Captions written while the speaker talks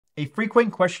A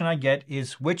frequent question I get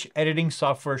is which editing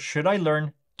software should I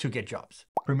learn to get jobs?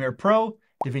 Premiere Pro,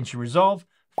 DaVinci Resolve,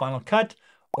 Final Cut,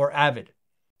 or Avid?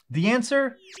 The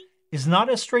answer is not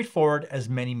as straightforward as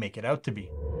many make it out to be.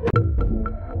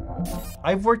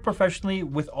 I've worked professionally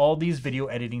with all these video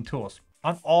editing tools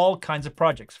on all kinds of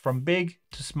projects, from big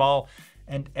to small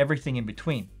and everything in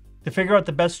between. To figure out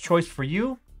the best choice for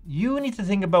you, you need to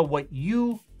think about what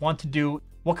you want to do.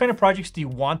 What kind of projects do you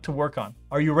want to work on?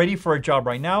 Are you ready for a job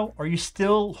right now? Or are you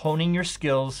still honing your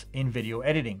skills in video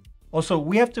editing? Also,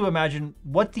 we have to imagine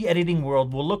what the editing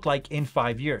world will look like in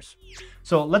 5 years.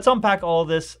 So let's unpack all of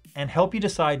this and help you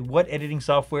decide what editing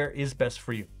software is best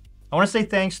for you. I want to say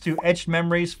thanks to Etched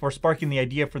Memories for sparking the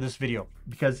idea for this video,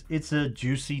 because it's a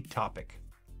juicy topic.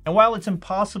 And while it's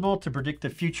impossible to predict the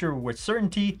future with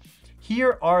certainty,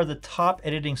 here are the top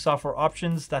editing software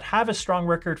options that have a strong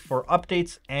record for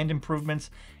updates and improvements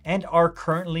and are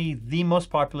currently the most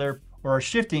popular or are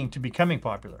shifting to becoming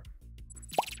popular.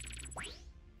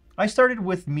 I started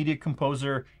with Media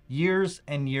Composer years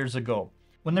and years ago,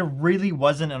 when there really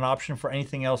wasn't an option for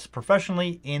anything else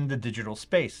professionally in the digital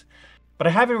space. But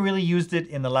I haven't really used it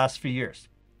in the last few years.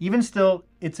 Even still,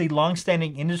 it's a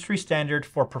long-standing industry standard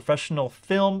for professional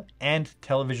film and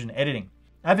television editing.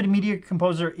 Avid Media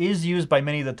Composer is used by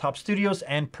many of the top studios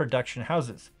and production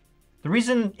houses. The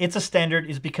reason it's a standard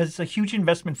is because it's a huge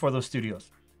investment for those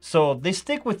studios. So they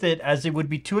stick with it as it would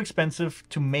be too expensive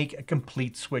to make a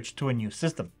complete switch to a new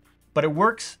system. But it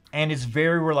works and is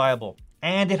very reliable.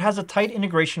 And it has a tight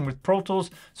integration with Pro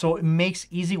Tools, so it makes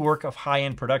easy work of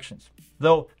high-end productions.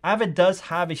 Though Avid does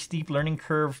have a steep learning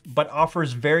curve, but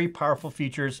offers very powerful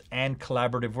features and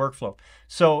collaborative workflow.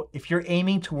 So if you're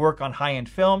aiming to work on high-end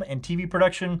film and TV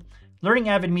production, learning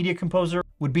Avid Media Composer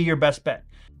would be your best bet.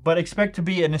 But expect to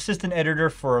be an assistant editor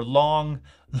for a long,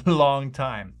 long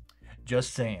time.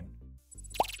 Just saying.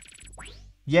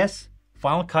 Yes,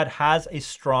 Final Cut has a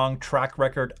strong track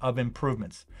record of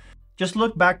improvements. Just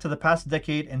look back to the past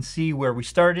decade and see where we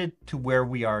started to where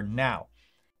we are now.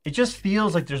 It just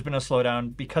feels like there's been a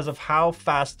slowdown because of how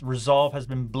fast Resolve has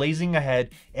been blazing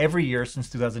ahead every year since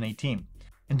 2018.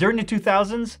 And during the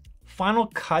 2000s, Final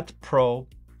Cut Pro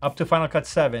up to Final Cut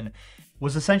 7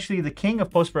 was essentially the king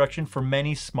of post-production for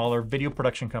many smaller video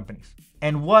production companies,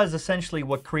 and was essentially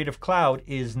what Creative Cloud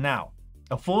is now,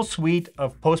 a full suite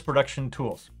of post-production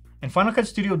tools. And Final Cut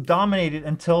Studio dominated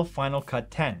until Final Cut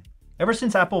 10. Ever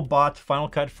since Apple bought Final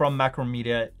Cut from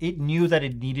Macromedia, it knew that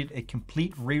it needed a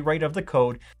complete rewrite of the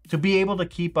code to be able to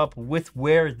keep up with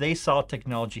where they saw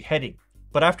technology heading.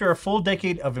 But after a full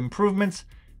decade of improvements,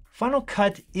 Final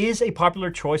Cut is a popular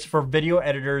choice for video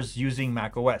editors using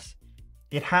macOS.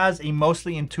 It has a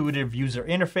mostly intuitive user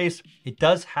interface. It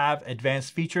does have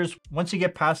advanced features once you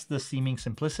get past the seeming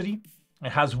simplicity.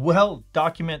 It has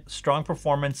well-documented strong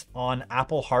performance on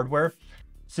Apple hardware,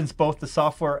 since both the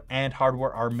software and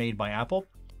hardware are made by Apple.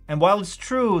 And while it's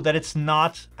true that it's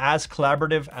not as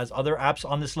collaborative as other apps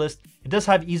on this list, it does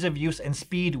have ease of use and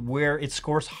speed where it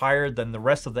scores higher than the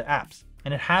rest of the apps.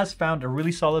 And it has found a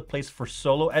really solid place for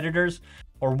solo editors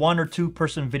or 1 or 2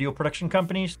 person video production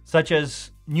companies, such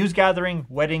as news gathering,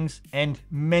 weddings, and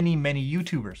many, many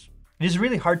YouTubers. It is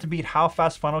really hard to beat how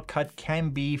fast Final Cut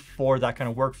can be for that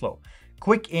kind of workflow.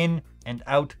 Quick in and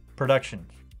out production.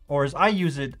 Or as I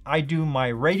use it, I do my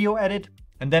radio edit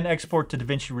and then export to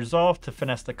DaVinci Resolve to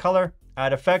finesse the color,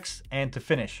 add effects, and to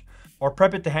finish. Or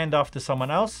prep it to hand off to someone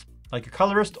else, like a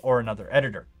colorist or another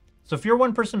editor. So if you're a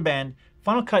one-person band,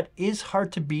 Final Cut is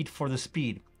hard to beat for the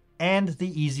speed and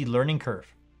the easy learning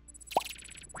curve.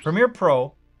 Premiere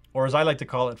Pro, or as I like to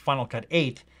call it, Final Cut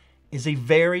 8, is a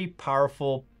very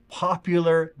powerful,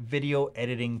 popular video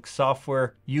editing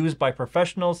software used by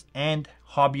professionals and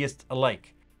hobbyists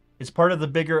alike. It's part of the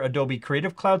bigger Adobe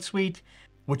Creative Cloud suite,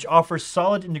 which offers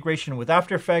solid integration with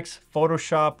After Effects,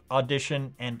 Photoshop,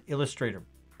 Audition, and Illustrator.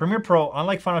 Premiere Pro,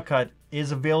 unlike Final Cut,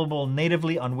 is available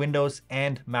natively on Windows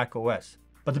and Mac OS.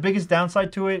 But the biggest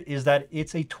downside to it is that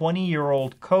it's a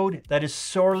 20-year-old code that is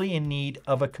sorely in need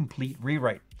of a complete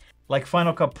rewrite, like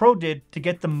Final Cut Pro did to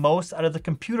get the most out of the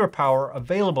computer power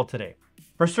available today.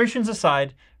 Frustrations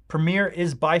aside, Premiere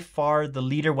is by far the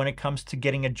leader when it comes to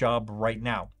getting a job right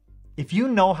now. If you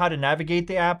know how to navigate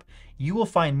the app, you will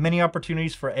find many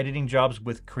opportunities for editing jobs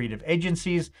with creative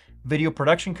agencies, video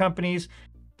production companies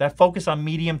that focus on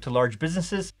medium to large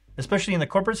businesses, especially in the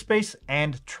corporate space,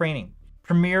 and training.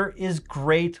 Premiere is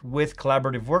great with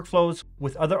collaborative workflows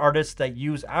with other artists that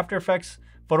use After Effects,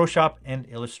 Photoshop, and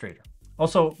Illustrator.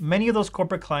 Also, many of those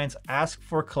corporate clients ask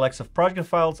for collects of project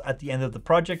files at the end of the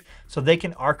project so they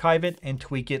can archive it and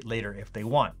tweak it later if they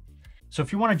want. So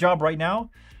if you want a job right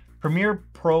now, Premiere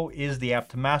Pro is the app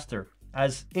to master.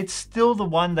 as it's still the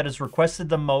one that is requested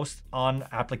the most on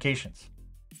applications.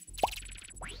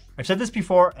 I've said this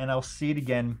before and I'll see it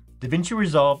again. DaVinci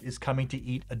Resolve is coming to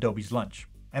eat Adobe's lunch.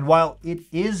 And while it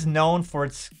is known for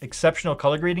its exceptional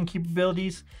color grading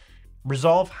capabilities,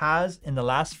 Resolve has, in the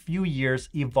last few years,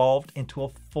 evolved into a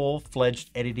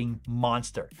full-fledged editing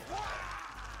monster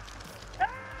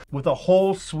with a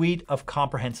whole suite of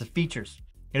comprehensive features.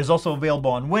 It is also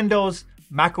available on Windows,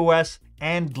 macOS,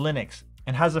 and Linux,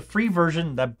 and has a free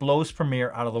version that blows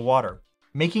Premiere out of the water,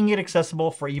 making it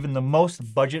accessible for even the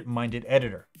most budget-minded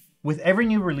editor. With every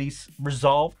new release,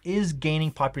 Resolve is gaining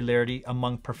popularity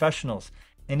among professionals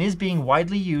and is being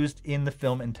widely used in the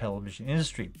film and television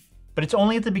industry. But it's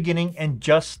only at the beginning and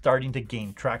just starting to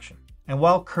gain traction. And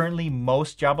while currently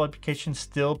most job applications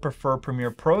still prefer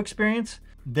Premiere Pro experience,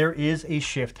 there is a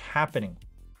shift happening.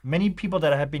 Many people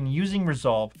that have been using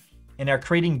Resolve and are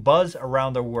creating buzz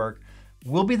around their work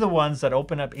will be the ones that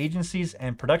open up agencies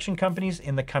and production companies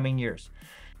in the coming years.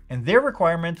 And their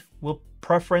requirement will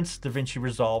preference DaVinci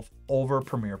Resolve over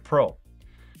Premiere Pro.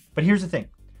 But here's the thing.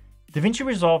 DaVinci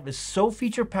Resolve is so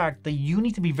feature-packed that you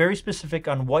need to be very specific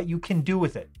on what you can do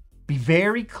with it. Be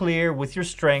very clear with your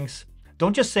strengths.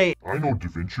 Don't just say, I know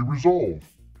DaVinci Resolve.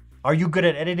 Are you good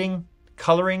at editing,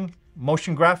 coloring,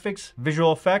 motion graphics,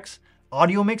 visual effects,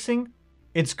 audio mixing?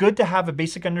 It's good to have a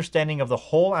basic understanding of the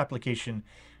whole application,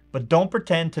 but don't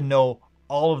pretend to know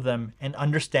all of them and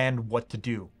understand what to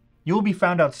do. You will be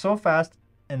found out so fast,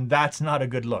 and that's not a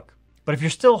good look. But if you're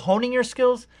still honing your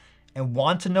skills and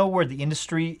want to know where the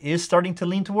industry is starting to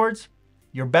lean towards,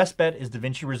 your best bet is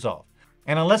DaVinci Resolve.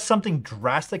 And unless something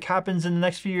drastic happens in the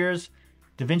next few years,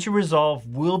 DaVinci Resolve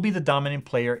will be the dominant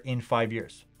player in 5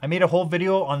 years. I made a whole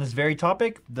video on this very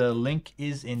topic. The link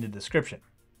is in the description.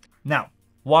 Now,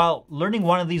 while learning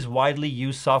one of these widely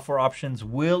used software options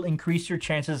will increase your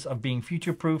chances of being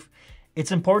future-proof,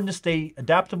 it's important to stay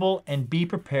adaptable and be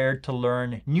prepared to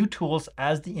learn new tools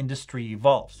as the industry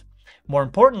evolves. More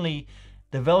importantly,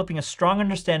 developing a strong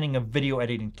understanding of video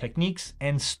editing techniques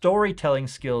and storytelling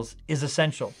skills is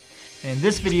essential. And in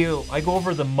this video, I go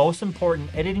over the most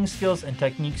important editing skills and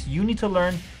techniques you need to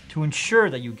learn to ensure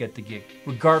that you get the gig,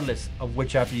 regardless of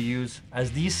which app you use,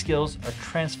 as these skills are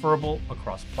transferable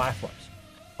across platforms.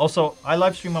 Also, I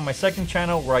live stream on my second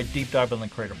channel where I deep dive on the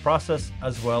creative process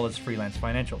as well as freelance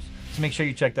financials. So make sure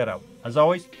you check that out. As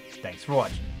always, thanks for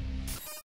watching.